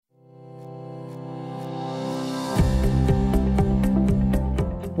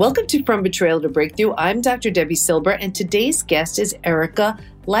Welcome to From Betrayal to Breakthrough. I'm Dr. Debbie Silber, and today's guest is Erica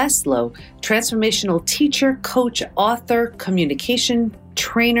Laszlo, transformational teacher, coach, author, communication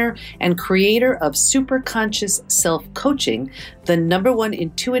trainer, and creator of Superconscious Self-Coaching, the #1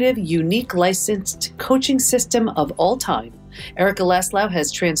 intuitive, unique, licensed coaching system of all time. Erica Laszlo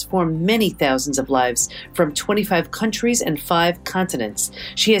has transformed many thousands of lives from 25 countries and 5 continents.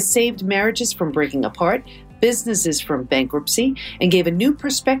 She has saved marriages from breaking apart, businesses from bankruptcy, and gave a new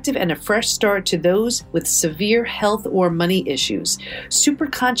perspective and a fresh start to those with severe health or money issues.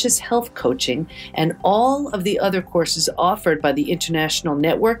 Superconscious Health Coaching and all of the other courses offered by the International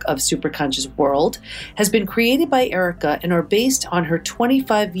Network of Superconscious World has been created by Erica and are based on her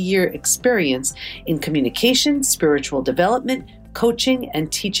 25-year experience in communication, spiritual development, coaching,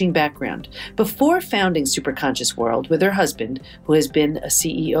 and teaching background. Before founding Superconscious World with her husband, who has been a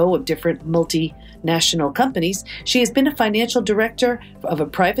CEO of different multinational companies, she has been a financial director of a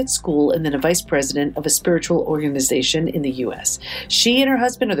private school and then a vice president of a spiritual organization in the U.S. She and her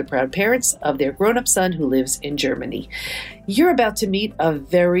husband are the proud parents of their grown-up son who lives in Germany. You're about to meet a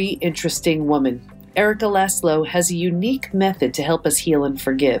very interesting woman. Erica Laszlo has a unique method to help us heal and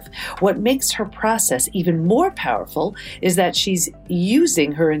forgive. What makes her process even more powerful is that she's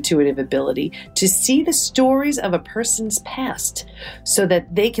using her intuitive ability to see the stories of a person's past so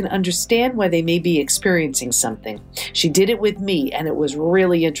that they can understand why they may be experiencing something. She did it with me, and it was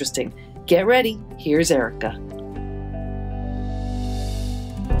really interesting. Get ready. Here's Erica.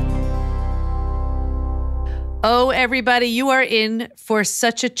 Oh, everybody, you are in for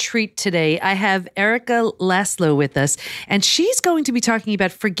such a treat today. I have Erica Laszlo with us, and she's going to be talking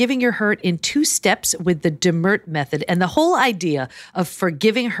about forgiving your hurt in 2 steps with the DeMert method. And the whole idea of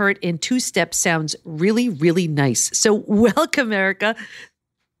forgiving hurt in 2 steps sounds really, really nice. So welcome, Erica.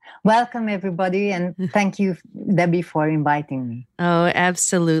 Welcome, everybody, and thank you, Debbie, for inviting me. Oh,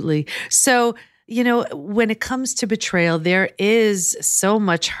 absolutely. So, you know, when it comes to betrayal, there is so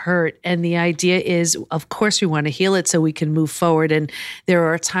much hurt. And the idea is, of course, we want to heal it so we can move forward. And there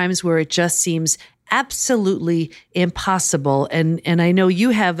are times where it just seems absolutely impossible. And I know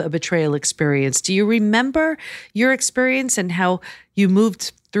you have a betrayal experience. Do you remember your experience and how you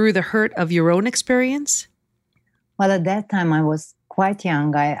moved through the hurt of your own experience? Well, at that time, I was quite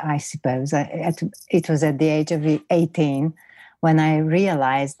young, I suppose. It was at the age of 18 when I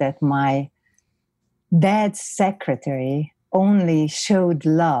realized that my dad's secretary only showed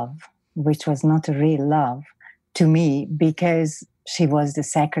love, which was not a real love, to me because she was the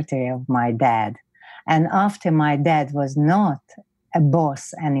secretary of my dad. And after my dad was not a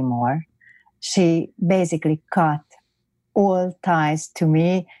boss anymore, she basically cut all ties to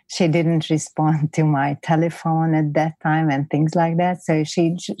me. She didn't respond to my telephone at that time and things like that. So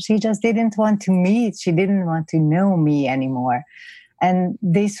she just didn't want to meet. She didn't want to know me anymore. And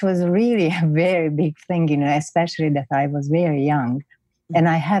this was really a very big thing, you know, especially that I was very young. And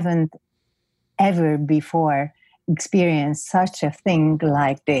I haven't ever before experienced such a thing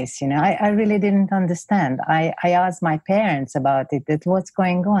like this. You know, I really didn't understand. I asked my parents about it, that what's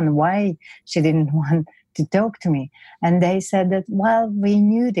going on, why she didn't want to talk to me. And they said that, well, we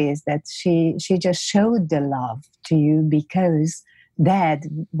knew this, that she just showed the love to you because Dad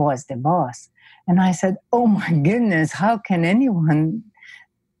was the boss. And I said, oh my goodness, how can anyone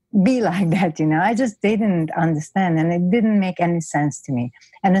be like that? You know, I just didn't understand, and it didn't make any sense to me.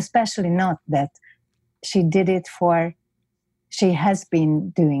 And especially not that she has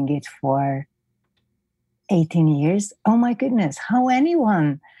been doing it for 18 years. Oh my goodness, how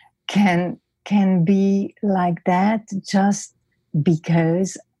anyone can be like that just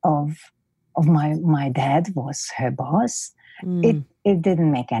because of my dad was her boss. It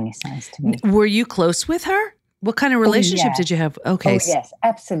didn't make any sense to me. Were you close with her? What kind of relationship did you have? Okay. Oh, yes,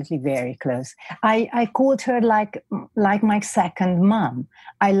 absolutely very close. I called her like my second mom.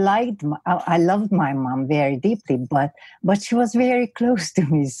 I loved my mom very deeply, but she was very close to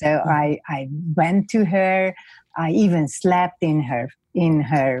me. So I went to her. I even slept in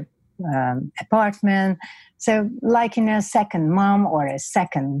her apartment. So like in a second mom or a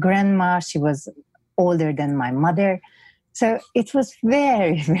second grandma, she was older than my mother. So it was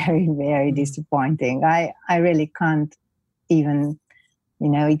very, very, very disappointing. I really can't even,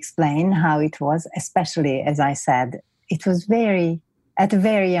 explain how it was, especially, as I said, it was at a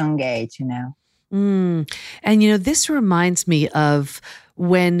very young age, And, this reminds me of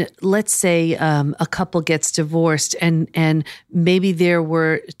when, let's say, a couple gets divorced and maybe there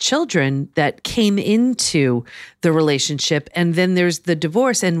were children that came into the relationship, and then there's the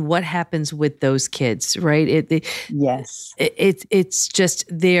divorce, and what happens with those kids, right? Yes. It's just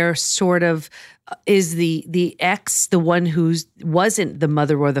they're sort of is the ex, the one who wasn't the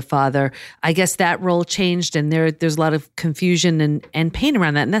mother or the father. I guess that role changed, and there's a lot of confusion and pain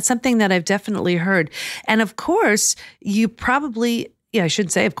around that. And that's something that I've definitely heard. And of course, you probably, I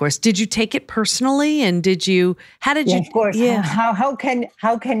shouldn't say of course, did you take it personally? And how did you? Of course. Yeah. How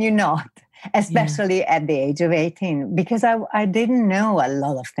can you not? Especially at the age of 18, because I didn't know a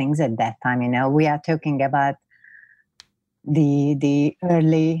lot of things at that time. We are talking about the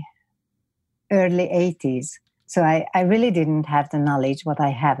early 80s. So I really didn't have the knowledge what I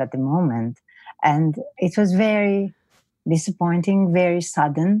have at the moment. And it was very disappointing, very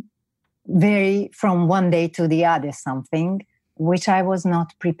sudden, very from one day to the other, something which I was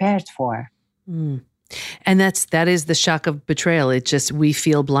not prepared for. Mm. And that is the shock of betrayal. We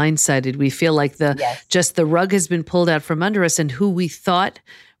feel blindsided. We feel like the rug has been pulled out from under us, and who we thought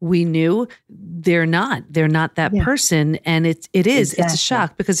we knew, they're not that person. And it's a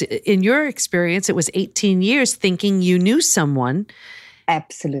shock, because in your experience, it was 18 years thinking you knew someone.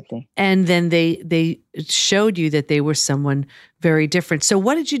 Absolutely. And then they showed you that they were someone very different. So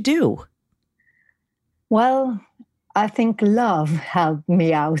what did you do? Well, I think love helped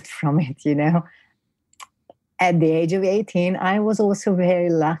me out from it, At the age of 18, I was also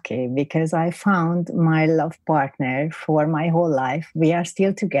very lucky because I found my love partner for my whole life. We are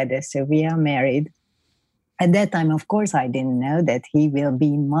still together, so we are married. At that time, of course, I didn't know that he will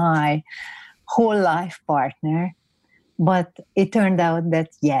be my whole life partner. But it turned out that,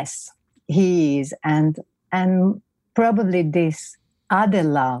 yes, he is. And probably this other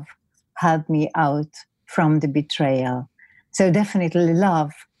love helped me out from the betrayal. So definitely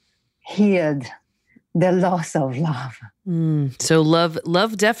love healed the loss of love. So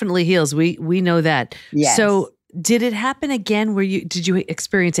love definitely heals. We know that. Yes. So did it happen again? Did you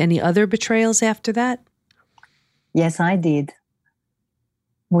experience any other betrayals after that? Yes, I did.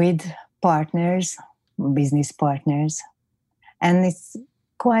 With partners, business partners. And it's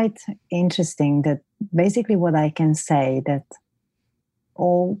quite interesting that basically what I can say that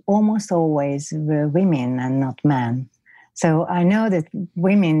almost always were women and not men. So I know that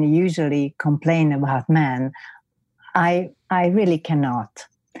women usually complain about men. I really cannot.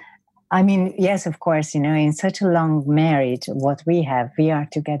 I mean, yes, of course, in such a long marriage, what we are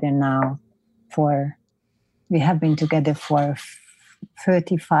together now we have been together for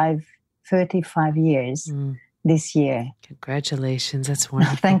 35 years this year. Congratulations. That's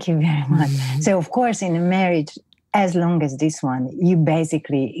wonderful. Thank you very much. So, of course, in a marriage as long as this one, you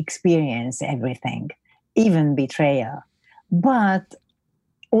basically experience everything, even betrayal. But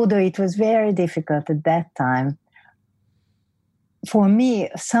although it was very difficult at that time, for me,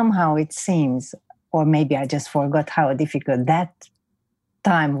 somehow it seems, or maybe I just forgot how difficult that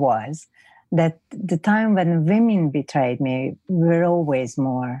time was, that the time when women betrayed me were always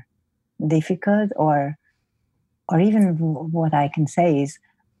more difficult, or even what I can say is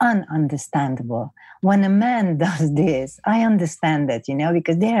ununderstandable. When a man does this, I understand that,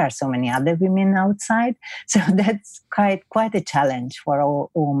 because there are so many other women outside. So that's quite a challenge for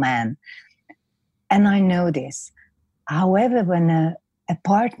all men. And I know this. However, when a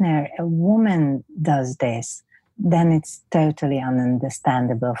partner, a woman does this, then it's totally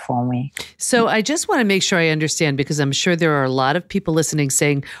ununderstandable for me. So I just want to make sure I understand, because I'm sure there are a lot of people listening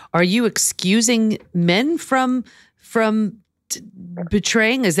saying, are you excusing men from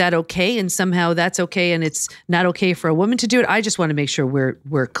betraying? Is that okay? And somehow that's okay, and it's not okay for a woman to do it? I just want to make sure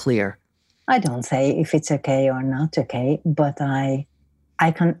we're clear. I don't say if it's okay or not okay, but I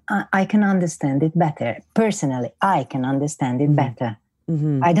can understand it better. Personally, I can understand it better.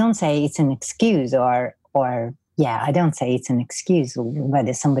 Mm-hmm. I don't say it's an excuse or I don't say it's an excuse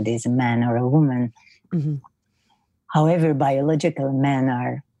whether somebody is a man or a woman. Mm-hmm. However, biological men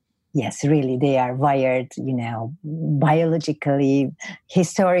are, yes, really, they are wired, biologically,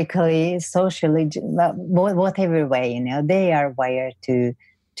 historically, socially, whatever way, they are wired to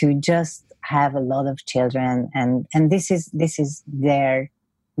just have a lot of children, and this is their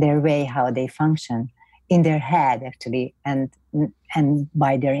way how they function in their head, actually, and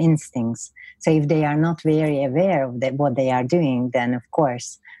by their instincts. So if they are not very aware of what they are doing, then of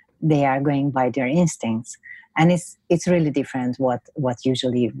course they are going by their instincts. And it's really different what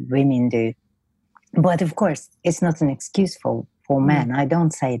usually women do. But of course, it's not an excuse for men. I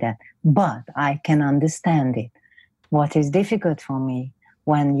don't say that. But I can understand it. What is difficult for me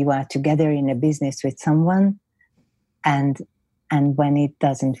when you are together in a business with someone and when it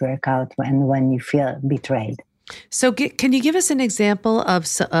doesn't work out, and when you feel betrayed. So can you give us an example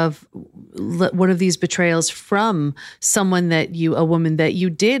of one of these betrayals from someone a woman that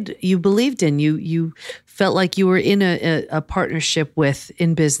you believed in, you felt like you were in a partnership with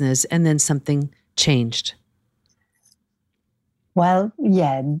in business, and then something changed? Well,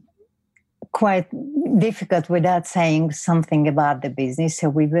 yeah, quite difficult without saying something about the business. So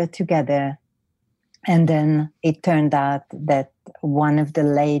we were together, and then it turned out that one of the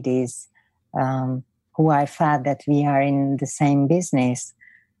ladies who I felt that we are in the same business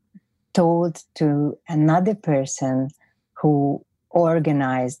told to another person who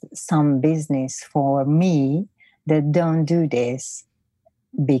organized some business for me that don't do this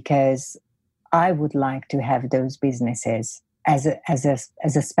because I would like to have those businesses as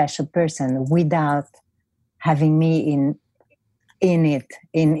a special person without having me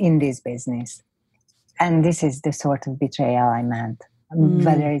in this business. And this is the sort of betrayal I meant.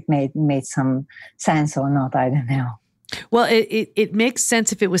 Whether it made some sense or not, I don't know. Well, it makes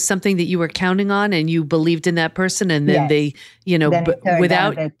sense if it was something that you were counting on and you believed in that person, and then they,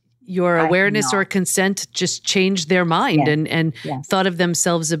 without your awareness or consent, just changed their mind and thought of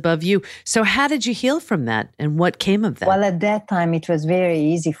themselves above you. So how did you heal from that, and what came of that? Well, at that time, it was very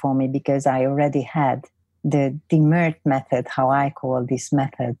easy for me because I already had the DiMERT method, how I call this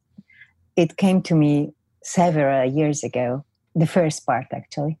method. It came to me several years ago, the first part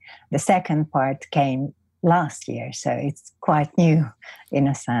actually. The second part came last year, so it's quite new in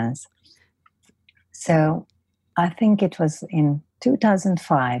a sense. So I think it was in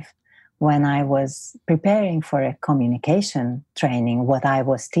 2005 when I was preparing for a communication training, what I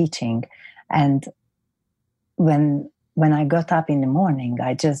was teaching. And when I got up in the morning,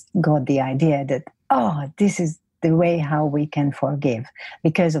 I just got the idea that, this is the way how we can forgive.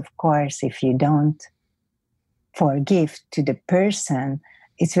 Because of course, if you don't forgive to the person,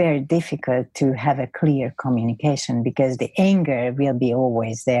 it's very difficult to have a clear communication because the anger will be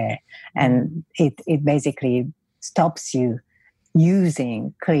always there. And it basically stops you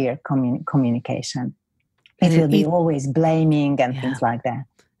using clear communication. It will be always blaming and things like that.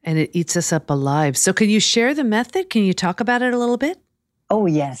 And it eats us up alive. So can you share the method? Can you talk about it a little bit? Oh,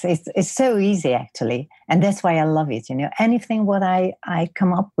 yes. It's so easy, actually. And that's why I love it. Anything what I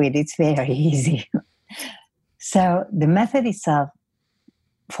come up with, it's very easy. So the method itself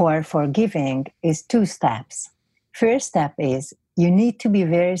for forgiving is 2 steps. First step is you need to be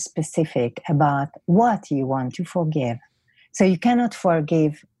very specific about what you want to forgive. So you cannot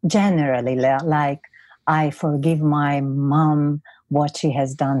forgive generally, like I forgive my mom what she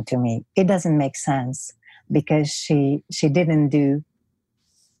has done to me. It doesn't make sense because she didn't do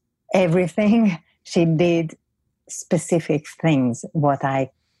everything. She did specific things what I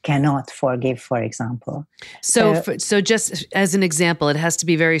cannot forgive, for example. So just as an example, it has to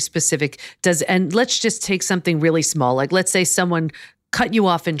be very specific. And let's just take something really small. Like let's say someone cut you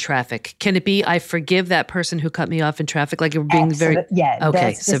off in traffic. Can it be, I forgive that person who cut me off in traffic? Like you're being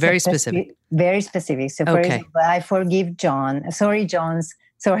okay. So very specific. Very specific. So for example, I forgive John. Sorry, Jones.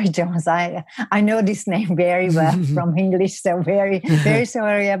 I know this name very well from English. So very, very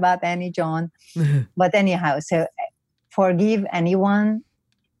sorry about any John. But anyhow, so forgive anyone.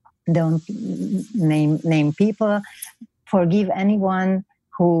 Don't name people. Forgive anyone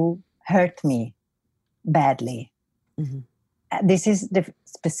who hurt me badly. Mm-hmm. This is the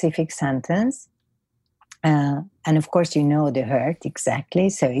specific sentence. And of course, you know the hurt exactly.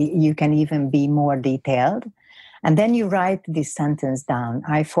 So you can even be more detailed. And then you write this sentence down.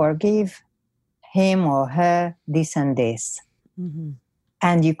 I forgive him or her this and this. Mm-hmm.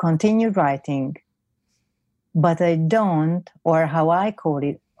 And you continue writing. But I don't, or how I call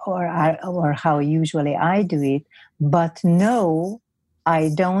it, or how usually I do it, but no,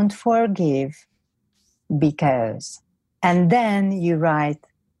 I don't forgive because. And then you write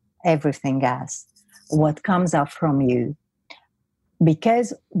everything else, what comes up from you.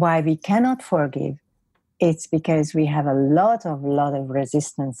 Because why we cannot forgive, it's because we have a lot of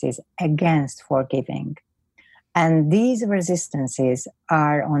resistances against forgiving. And these resistances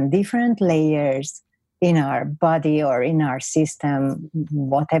are on different layers in our body or in our system,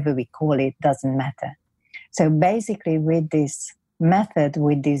 whatever we call it, doesn't matter. So basically with this method,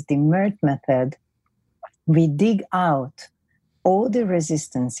 with this DiMERT method, we dig out all the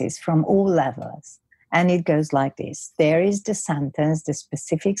resistances from all levels. And it goes like this. There is the sentence, the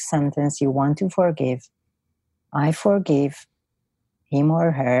specific sentence you want to forgive. I forgive him or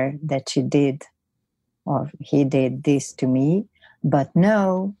her that she did or he did this to me, but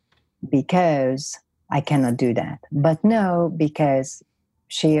no, because I cannot do that. But no, because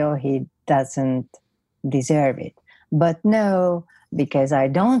she or he doesn't deserve it. But no, because I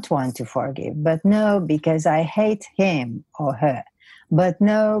don't want to forgive, but no, because I hate him or her, but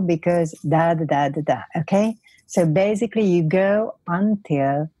no, because da da da da da. Okay? So basically, you go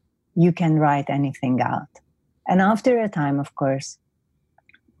until you can write anything out. And after a time, of course,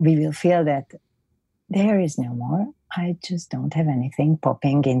 we will feel that there is no more. I just don't have anything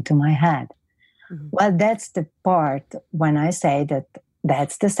popping into my head. Mm-hmm. Well, that's the part when I say that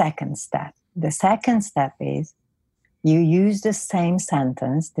that's the second step. The second step is you use the same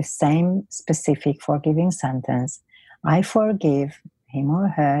sentence, the same specific forgiving sentence. I forgive him or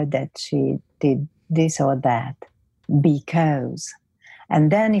her that she did this or that because. And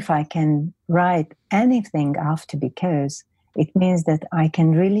then if I can write anything after because, it means that I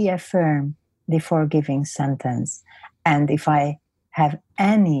can really affirm the forgiving sentence. And if I have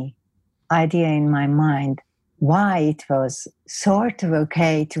any idea in my mind why it was sort of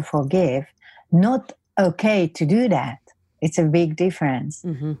okay to forgive, not okay to do that, it's a big difference,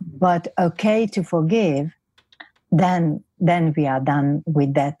 but okay to forgive, then we are done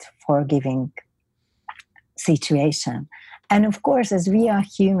with that forgiving situation. And of course, as we are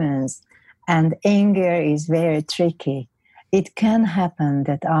humans and anger is very tricky, it can happen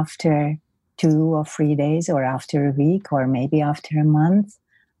that after 2 or 3 days or after a week or maybe after a month,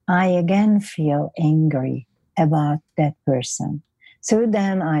 I again feel angry about that person. So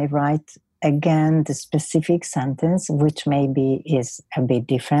then I write again the specific sentence, which maybe is a bit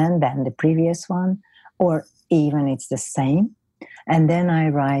different than the previous one, or even it's the same. And then I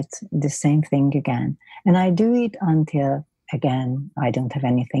write the same thing again. And I do it until, again, I don't have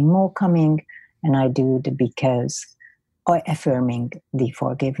anything more coming, and I do the because, or affirming the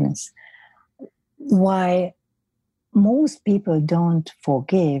forgiveness. Why most people don't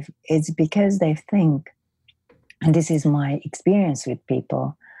forgive is because they think, and this is my experience with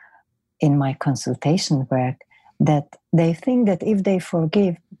people in my consultation work, that they think that if they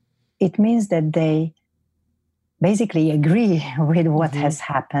forgive, it means that they basically agree with what has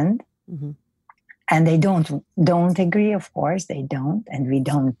happened. And they don't agree, of course, they don't, and we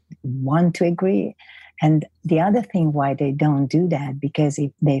don't want to agree. And the other thing why they don't do that, because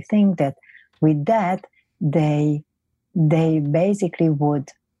if they think that with that, they basically would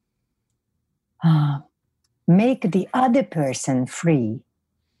make the other person free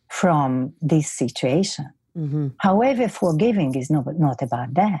from this situation. However, forgiving is not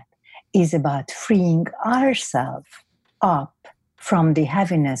about that. It's about freeing ourselves up from the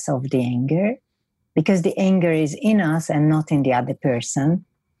heaviness of the anger, because the anger is in us and not in the other person.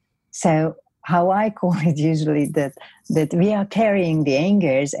 So how I call it usually that we are carrying the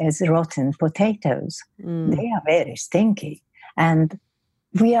angers as rotten potatoes. They are very stinky. And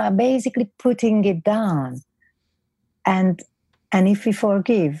we are basically putting it down. And if we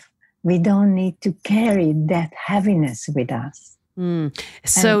forgive, we don't need to carry that heaviness with us.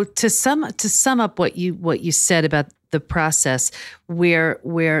 So to sum up what you said about the process,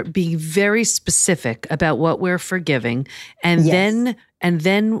 we're being very specific about what we're forgiving, and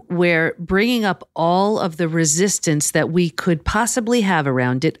then we're bringing up all of the resistance that we could possibly have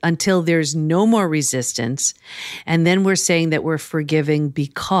around it until there's no more resistance, and then we're saying that we're forgiving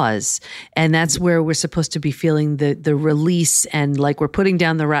because, and that's where we're supposed to be feeling the release and like we're putting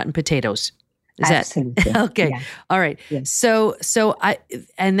down the rotten potatoes. Is Absolutely. that okay? Yeah. All right. Yeah. So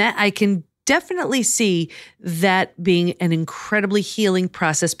I can definitely see that being an incredibly healing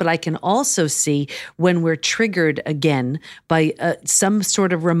process, but I can also see when we're triggered again by some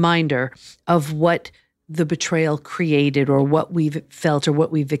sort of reminder of what the betrayal created or what we've felt or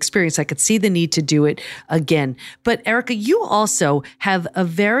what we've experienced. I could see the need to do it again. But Erica, you also have a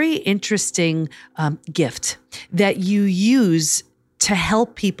very interesting gift that you use to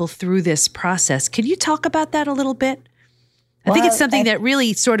help people through this process. Can you talk about that a little bit? I think it's something that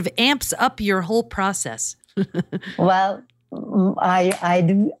really sort of amps up your whole process. Well, I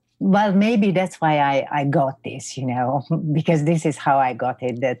do. Well, maybe that's why I got this, because this is how I got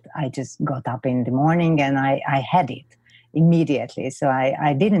it, that I just got up in the morning and I had it immediately. So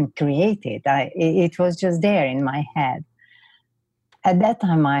I didn't create it. It was just there in my head. At that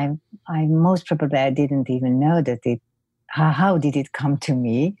time, I most probably I didn't even know that how did it come to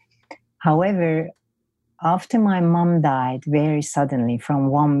me? However, after my mom died very suddenly from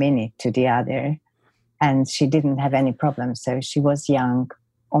 1 minute to the other, and she didn't have any problems, so she was young,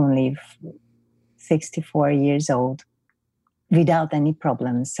 only 64 years old, without any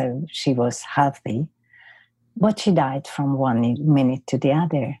problems, so she was healthy. But she died from 1 minute to the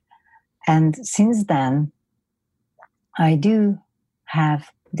other. And since then, I do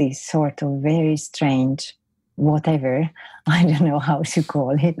have this sort of very strange whatever, I don't know how to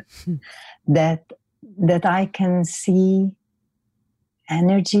call it, that I can see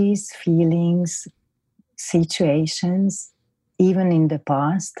energies, feelings, situations, even in the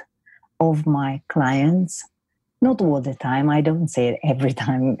past, of my clients. Not all the time. I don't say it every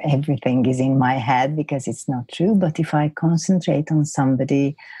time everything is in my head, because it's not true. But if I concentrate on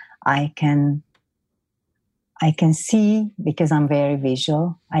somebody, I can see, because I'm very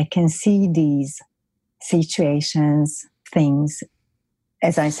visual, I can see these situations, things,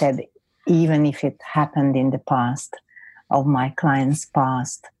 as I said, even if it happened in the past, of my clients'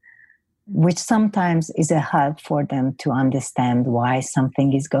 past, which sometimes is a help for them to understand why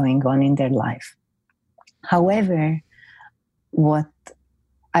something is going on in their life. However, what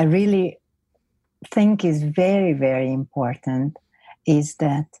I really think is very, very important is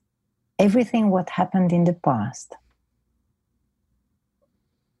that everything what happened in the past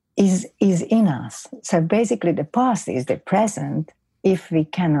is in us. So basically the past is the present. If we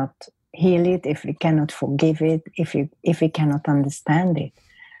cannot heal it, if we cannot forgive it, if we cannot understand it.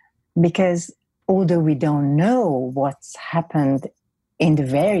 Because although we don't know what's happened in the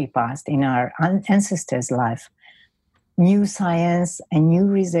very past, in our ancestors' life, new science and new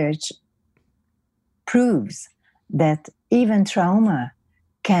research proves that even trauma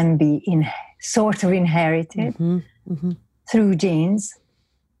can be sort of inherited through genes,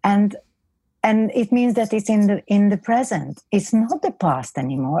 and it means that it's in the present. It's not the past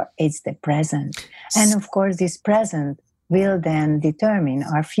anymore, it's the present. And of course, this present will then determine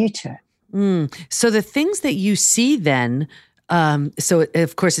our future. So the things that you see then, so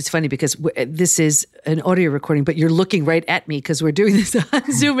of course it's funny because this is an audio recording, but you're looking right at me because we're doing this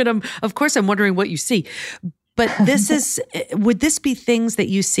on Zoom, and I'm wondering what you see. But would this be things that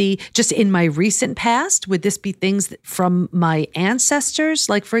you see just in my recent past? Would this be things from my ancestors?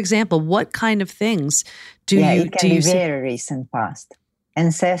 Like, for example, what kind of things do you see? Very recent past.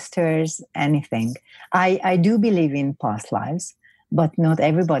 Ancestors, anything. I do believe in past lives, but not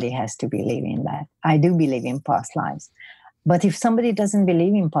everybody has to believe in that. I do believe in past lives. But if somebody doesn't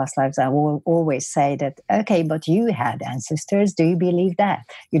believe in past lives, I will always say that, okay, but you had ancestors. Do you believe that?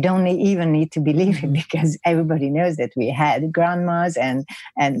 You don't even need to believe it, because everybody knows that we had grandmas and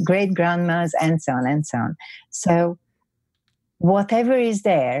great-grandmas and so on and so on. So whatever is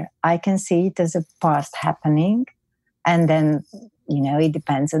there, I can see it as a past happening. And then, it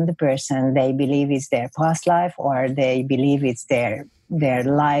depends on the person. They believe it's their past life, or they believe it's their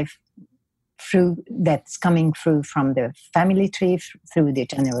life through that's coming through from the family tree through the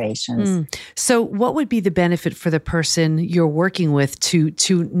generations. So what would be the benefit for the person you're working with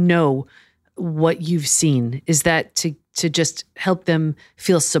to know what you've seen? Is that to just help them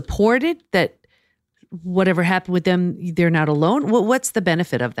feel supported, that whatever happened with them, they're not alone? What's the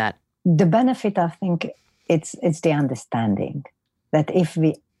benefit of that? The benefit, I think, it's the understanding. That if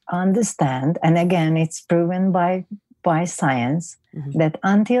we understand, and again, it's proven by science, that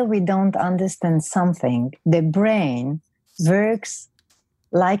until we don't understand something, the brain works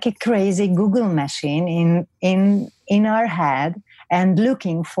like a crazy Google machine in our head and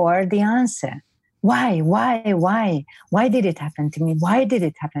looking for the answer. Why did it happen to me? Why did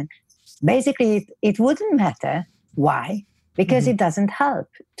it happen? Basically, it wouldn't matter why, because it doesn't help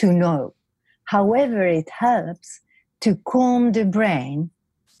to know. However, it helps to calm the brain,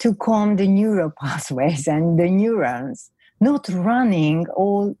 to calm the neural pathways and the neurons, not running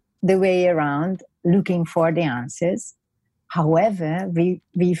all the way around looking for the answers. However,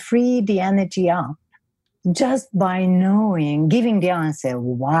 we free the energy up just by knowing, giving the answer,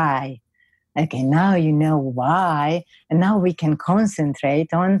 why? Okay, now you know why, and now we can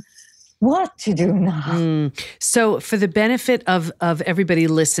concentrate on what to do now. So for the benefit of everybody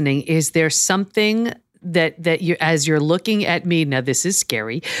listening, is there something that you, as you're looking at me, now this is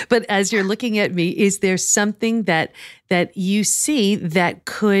scary, but as you're looking at me, is there something that you see that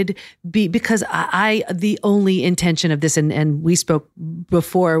could be, because the only intention of this, and we spoke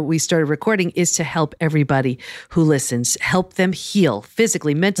before we started recording, is to help everybody who listens, help them heal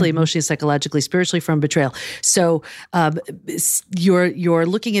physically, mentally, emotionally, psychologically, spiritually from betrayal. So you're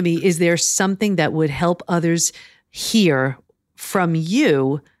looking at me, is there something that would help others hear from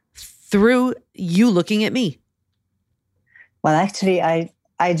you through you looking at me? Well, actually, I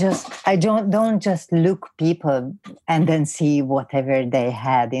don't just look people and then see whatever they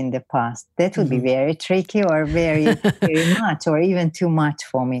had in the past. That would be very tricky, or very much, or even too much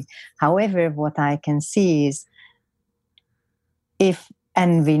for me. However, what I can see is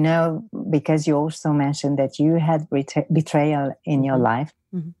and we know, because you also mentioned that you had betrayal in your life.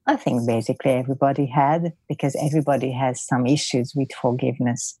 I think basically everybody had, because everybody has some issues with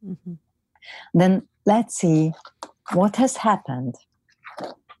forgiveness. Then let's see what has happened,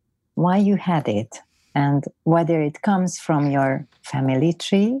 why you had it, And whether it comes from your family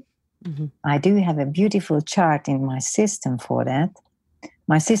tree, I do have a beautiful chart in my system for that.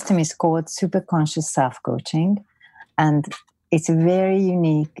 My system is called Superconscious Self-Coaching, and it's a very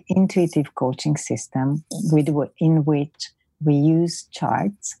unique intuitive coaching system in which we use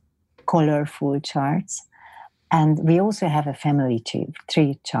charts, colorful charts. And we also have a family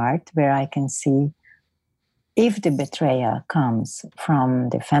tree chart where I can see if the betrayal comes from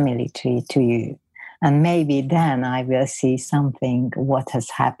the family tree to you. And maybe then I will see something, what has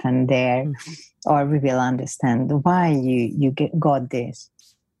happened there, or we will understand why you got this.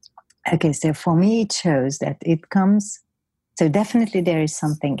 Okay, so for me, it shows that it comes. So definitely there is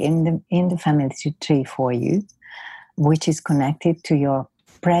something in the family tree for you, which is connected to your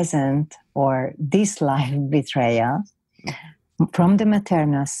present or this life betrayal from the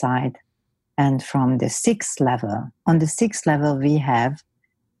maternal side and from the 6th level. On the 6th level, we have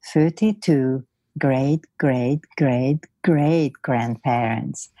 32 great grandparents.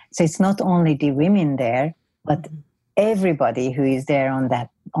 So it's not only the women there, but everybody who is there on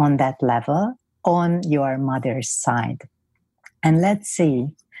that level on your mother's side. And let's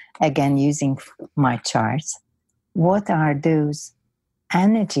see, again, using my charts, what are those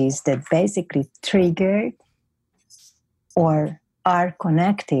energies that basically triggered or are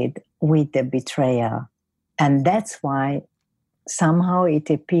connected with the betrayal. And that's why somehow it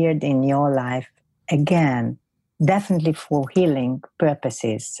appeared in your life again, definitely for healing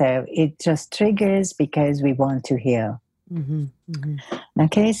purposes. So it just triggers because we want to heal.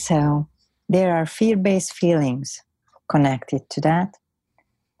 Okay, so there are fear-based feelings connected to that.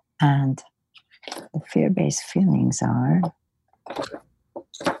 And the fear-based feelings are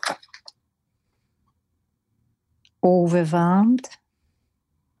overwhelmed,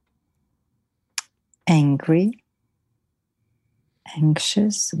 angry,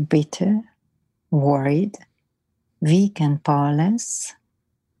 anxious, bitter, worried, weak and powerless,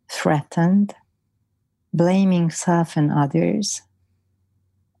 threatened, blaming self and others,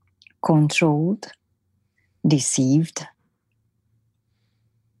 controlled, deceived,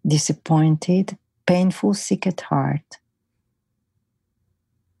 disappointed, painful, sick at heart,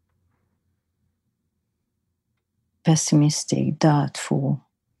 pessimistic, doubtful,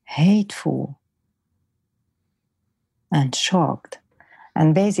 hateful, and shocked.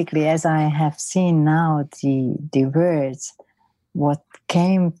 And basically, as I have seen now the words, what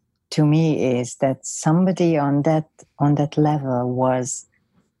came to me is that somebody on that level was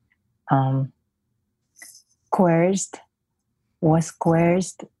coerced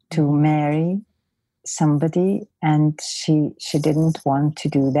to marry somebody, and she didn't want to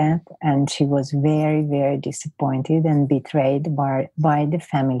do that, and she was very, very disappointed and betrayed by the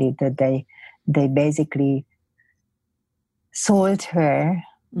family that they basically sold her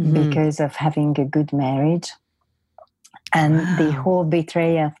because of having a good marriage. And the whole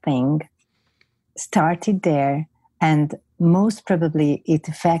betrayal thing started there, and most probably it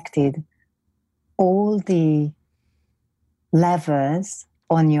affected all the levels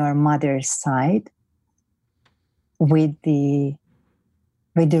on your mother's side with the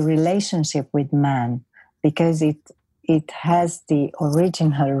relationship with man, because it has the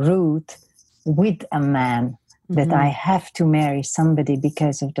original root with a man, that I have to marry somebody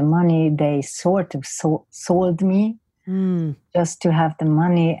because of the money. They sort of sold me just to have the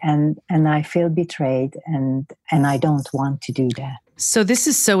money, and I feel betrayed, and I don't want to do that. So this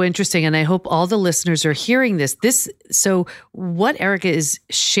is so interesting, and I hope all the listeners are hearing this. So what Erica is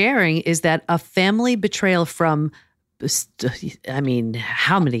sharing is that a family betrayal from, I mean,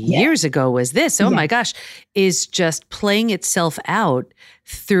 how many years ago was this? Oh my gosh, is just playing itself out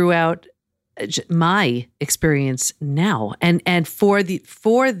throughout my experience now, and for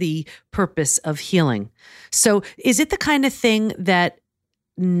the purpose of healing. So is it the kind of thing that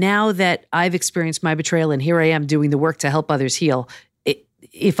now that I've experienced my betrayal and here I am doing the work to help others heal,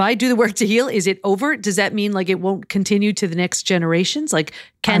 if I do the work to heal, is it over? Does that mean like it won't continue to the next generations? Like,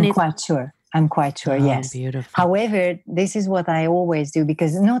 I'm quite sure, yes. Beautiful. However, this is what I always do,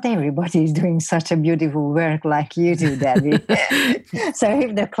 because not everybody is doing such a beautiful work like you do, Debbie. So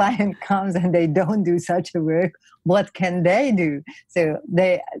if the client comes and they don't do such a work, what can they do? So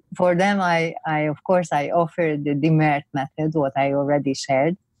for them, I of course, I offer the DMERT method, what I already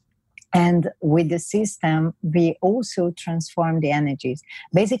shared. And with the system, we also transform the energies.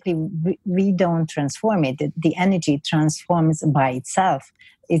 Basically, we don't transform it. The energy transforms by itself.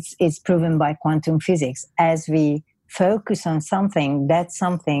 It's proven by quantum physics. As we focus on something, that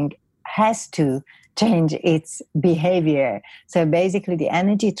something has to change its behavior. So basically, the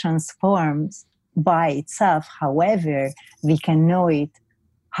energy transforms by itself. However, we can know it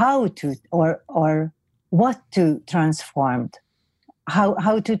how to, or what to transform,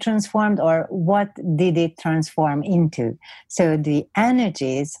 how to transform, or what did it transform into. So the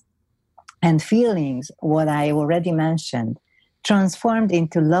energies and feelings, what I already mentioned, transformed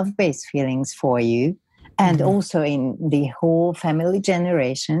into love-based feelings for you, and also in the whole family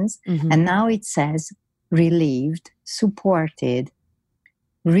generations. And now it says relieved, supported,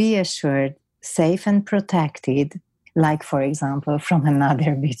 reassured, safe and protected, like, for example, from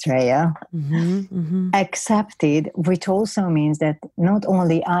another betrayal, accepted, which also means that not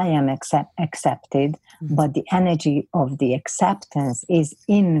only I am accepted, but the energy of the acceptance is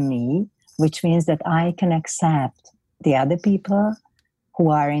in me, which means that I can accept the other people who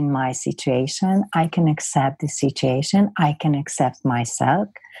are in my situation. I can accept the situation. I can accept myself.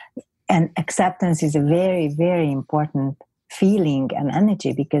 And acceptance is a very, very important feeling and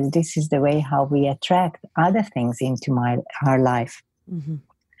energy, because this is the way how we attract other things into our life.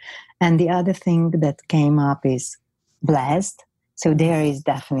 And the other thing that came up is blessed. So there is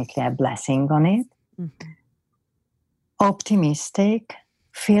definitely a blessing on it. Optimistic,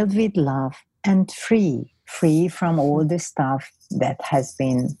 filled with love, and free from all the stuff that has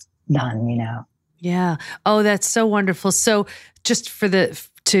been done, Yeah. Oh, that's so wonderful. So just for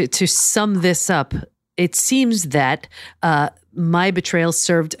to sum this up, it seems that my betrayal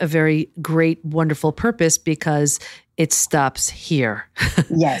served a very great, wonderful purpose, because it stops here.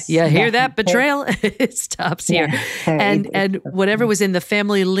 Yes. You hear that, betrayal? It stops here. And whatever was in the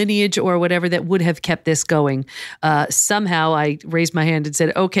family lineage or whatever that would have kept this going, somehow I raised my hand and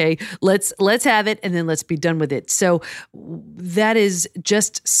said, okay, let's have it, and then let's be done with it. So that is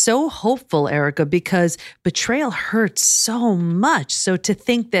just so hopeful, Erica, because betrayal hurts so much. So to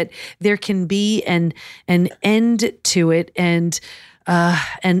think that there can be an end to it, and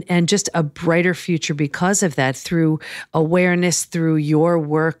just a brighter future because of that, through awareness, through your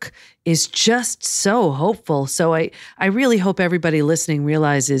work, is just so hopeful. So I really hope everybody listening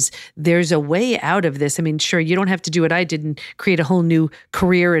realizes there's a way out of this. I mean, sure, you don't have to do what I did and create a whole new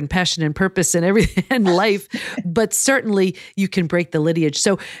career and passion and purpose and everything in life, but certainly you can break the lineage.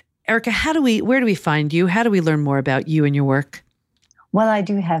 So Erica, where do we find you? How do we learn more about you and your work? Well, I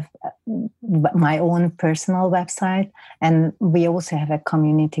do have my own personal website, and we also have a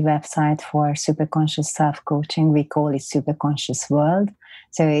community website for superconscious self-coaching. We call it Superconscious World.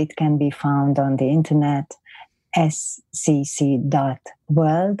 So it can be found on the internet, scc.world,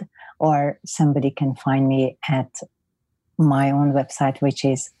 or somebody can find me at my own website, which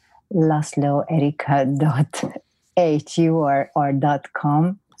is laszloerika.hu or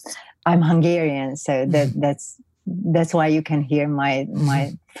 .com. I'm Hungarian, so that's why you can hear my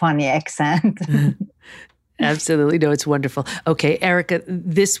funny accent. Absolutely. No, it's wonderful. Okay, Erica,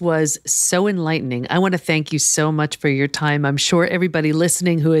 this was so enlightening. I want to thank you so much for your time. I'm sure everybody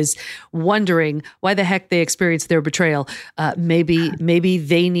listening who is wondering why the heck they experienced their betrayal, maybe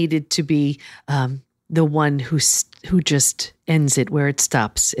they needed to be the one who just ends it where it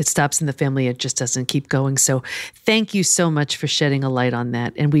stops. It stops in the family. It just doesn't keep going. So thank you so much for shedding a light on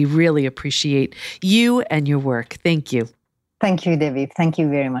that. And we really appreciate you and your work. Thank you. Thank you, Debbie. Thank you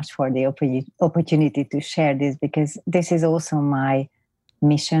very much for the opportunity to share this, because this is also my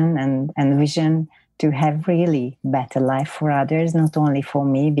mission and vision, to have really better life for others, not only for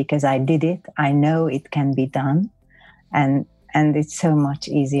me, because I did it. I know it can be done. And it's so much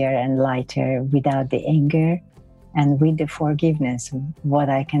easier and lighter without the anger and with the forgiveness, what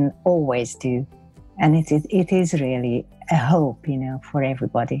I can always do. And it is really a hope, for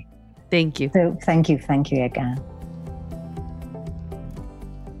everybody. Thank you. So thank you again.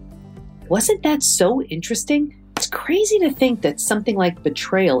 Wasn't that so interesting? It's crazy to think that something like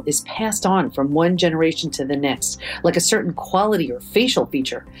betrayal is passed on from one generation to the next, like a certain quality or facial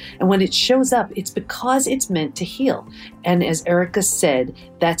feature. And when it shows up, it's because it's meant to heal. And as Erica said,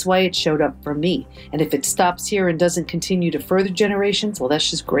 that's why it showed up for me. And if it stops here and doesn't continue to further generations, well,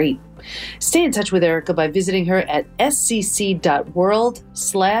 that's just great. Stay in touch with Erica by visiting her at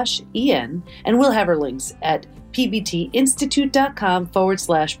scc.world/en, and we'll have her links at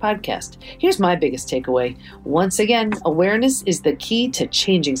pbtinstitute.com/podcast. Here's my biggest takeaway. Once again, awareness is the key to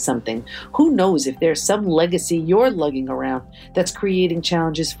changing something. Who knows if there's some legacy you're lugging around that's creating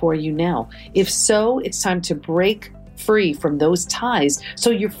challenges for you now? If so, it's time to break free from those ties so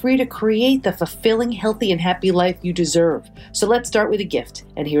you're free to create the fulfilling, healthy, and happy life you deserve. So let's start with a gift,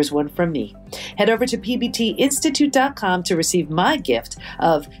 and here's one from me. Head over to pbtinstitute.com to receive my gift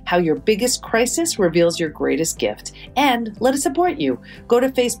of How Your Biggest Crisis Reveals Your Greatest Gift, and let us support you. Go to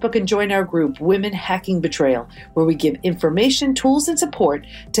Facebook and join our group, Women Hacking Betrayal, where we give information, tools, and support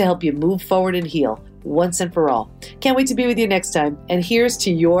to help you move forward and heal once and for all. Can't wait to be with you next time, and here's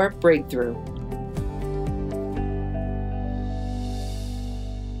to your breakthrough.